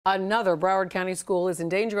Another Broward County school is in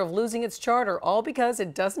danger of losing its charter, all because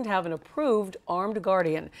it doesn't have an approved armed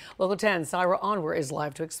guardian. Local 10's Syra Onwer is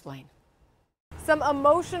live to explain. Some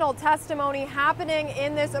emotional testimony happening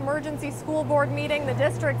in this emergency school board meeting. The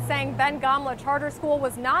district saying Ben Gamla Charter School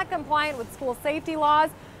was not compliant with school safety laws,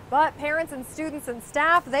 but parents and students and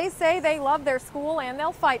staff, they say they love their school and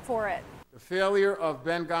they'll fight for it. The failure of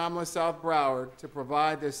Ben Gamla South Broward to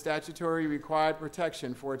provide this statutory required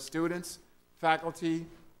protection for its students, faculty,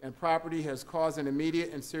 and property has caused an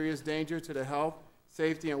immediate and serious danger to the health,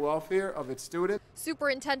 safety, and welfare of its students.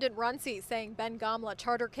 Superintendent Runcie saying Ben Gamla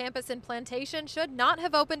Charter Campus in Plantation should not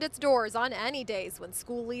have opened its doors on any days when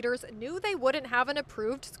school leaders knew they wouldn't have an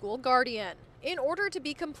approved school guardian. In order to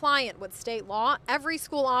be compliant with state law, every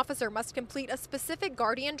school officer must complete a specific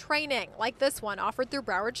guardian training, like this one offered through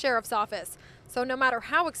Broward Sheriff's Office. So no matter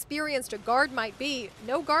how experienced a guard might be,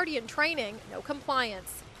 no guardian training, no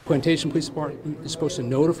compliance. Plantation Police Department is supposed to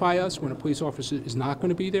notify us when a police officer is not going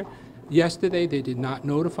to be there. Yesterday, they did not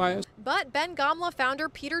notify us. But Ben Gamla founder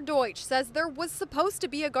Peter Deutsch says there was supposed to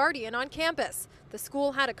be a guardian on campus. The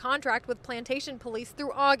school had a contract with Plantation Police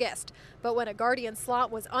through August. But when a guardian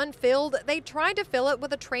slot was unfilled, they tried to fill it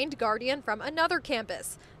with a trained guardian from another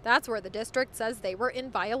campus. That's where the district says they were in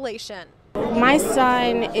violation. My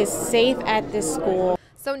son is safe at this school.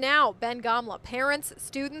 So now Ben Gamla parents,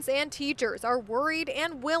 students, and teachers are worried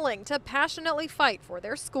and willing to passionately fight for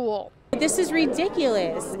their school. This is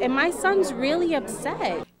ridiculous, and my son's really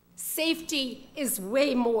upset. Safety is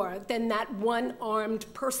way more than that one armed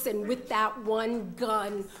person with that one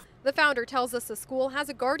gun. The founder tells us the school has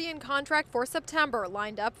a guardian contract for September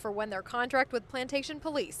lined up for when their contract with Plantation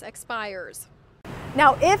Police expires.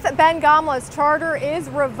 Now, if Ben Gamla's charter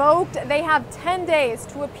is revoked, they have 10 days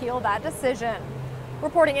to appeal that decision.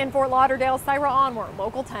 Reporting in Fort Lauderdale, Syra Onwer,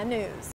 Local 10 News.